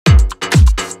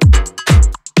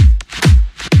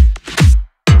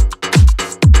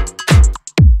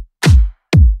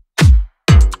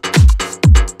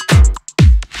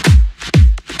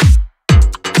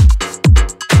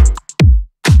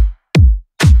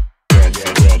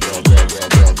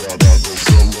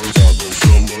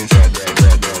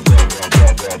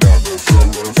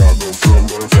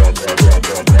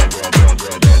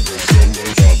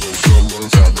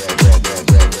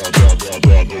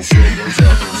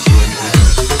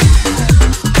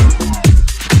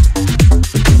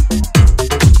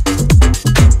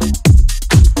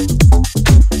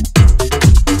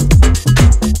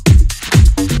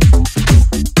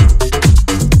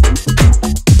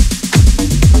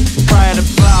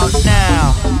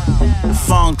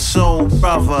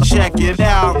Check it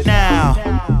out now.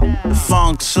 The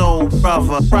Funk Soul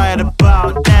Brother, right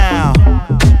about now.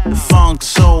 The Funk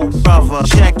Soul Brother,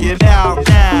 check it out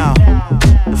now.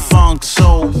 The Funk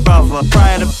Soul Brother,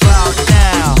 right about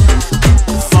now.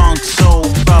 The Funk Soul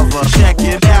Brother, check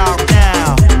it out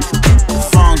now. The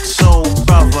Funk Soul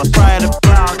Brother, right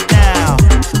about now.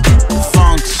 The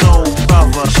Funk Soul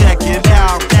Brother, check it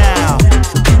out now.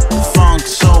 The Funk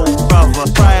Soul Brother,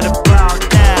 right about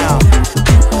now.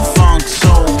 The Funk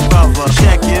Soul Brother,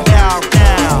 check it out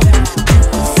now.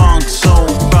 The Funk Soul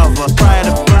Brother, right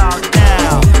about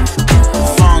now. The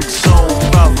Funk Soul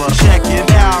Brother, check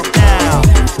it out now.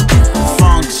 The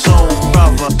Funk Soul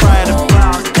Brother, right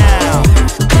about now.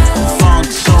 The Funk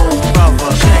Soul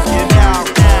Brother, check it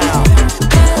out now.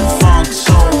 The Funk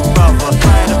Soul Brother,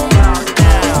 right about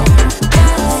now.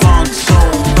 The Funk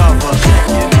Soul Brother, check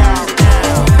it out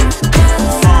now.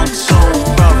 The Funk Soul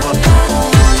Brother.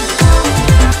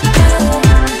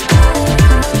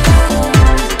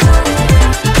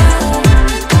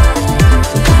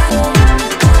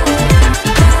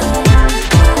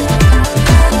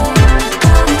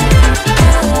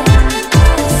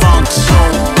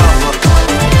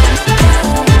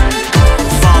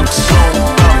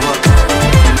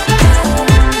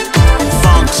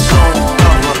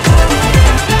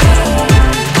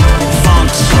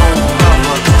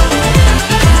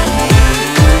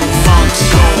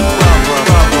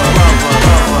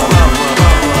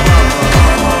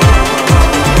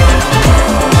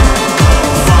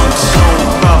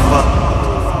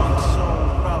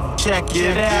 Check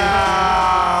it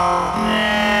out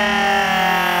now.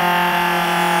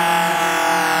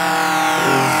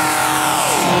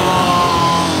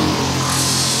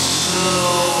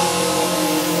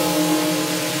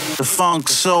 The Funk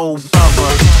Soul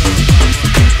Brother.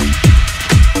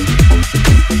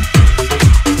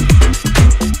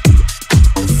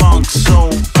 The Funk Soul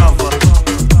Brother.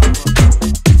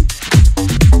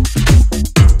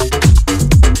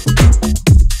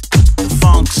 The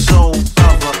Funk Soul Brother. Funk Soul Brother. Funk Soul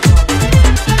Brother.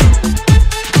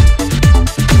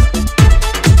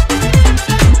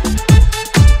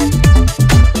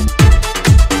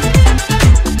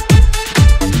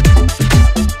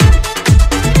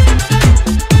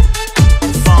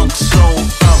 Funk Soul Brother. Funk Soul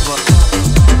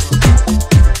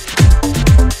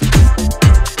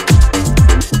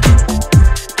Brother.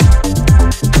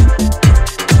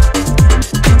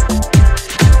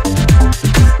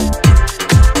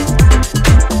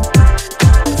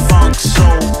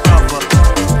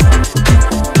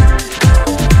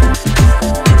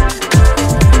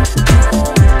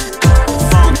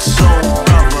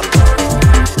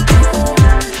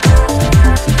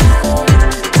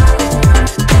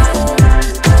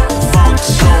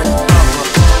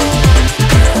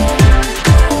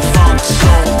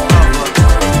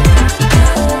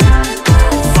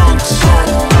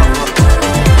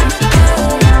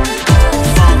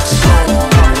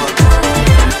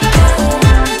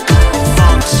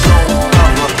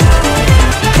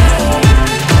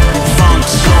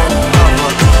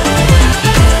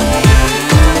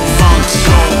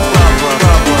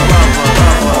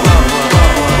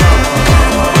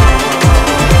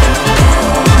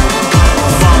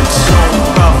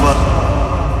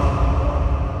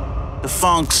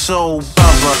 Funk Soul Brother. Funk Soul Brother. Funk Soul Brother. Funk Soul Brother. Funk Soul Brother. Funk Soul Brother. The Funk Soul Brother. Funk Soul Brother. Funk Soul Brother. Funk Soul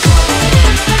Brother.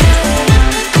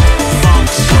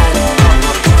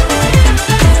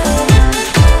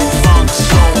 Funk Soul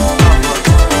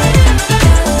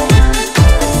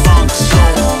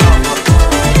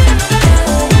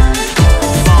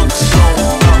Brother. Funk Soul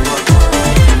Brother.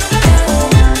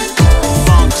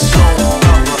 Funk Soul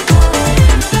Brother.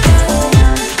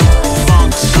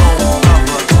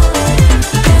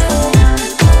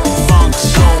 Funk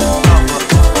Soul Brother.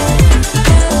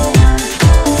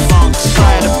 Funk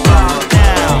right about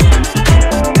now.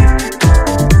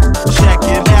 Check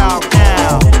it out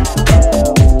now.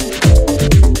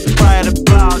 Right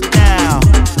about now.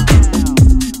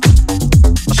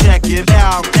 Check it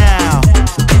out now.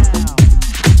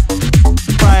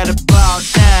 Right about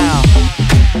now.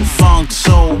 The Funk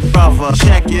Soul Brother,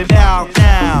 check it out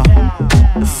now.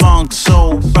 The Funk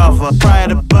Soul Brother,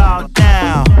 right about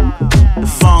now. The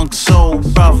Funk Soul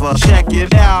Brother, check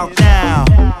it out now.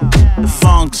 the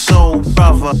funk soul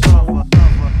brother.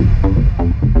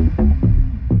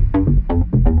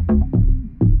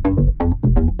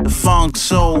 The funk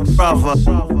soul brother.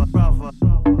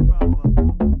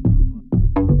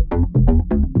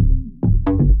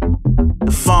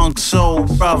 The funk soul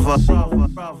brother.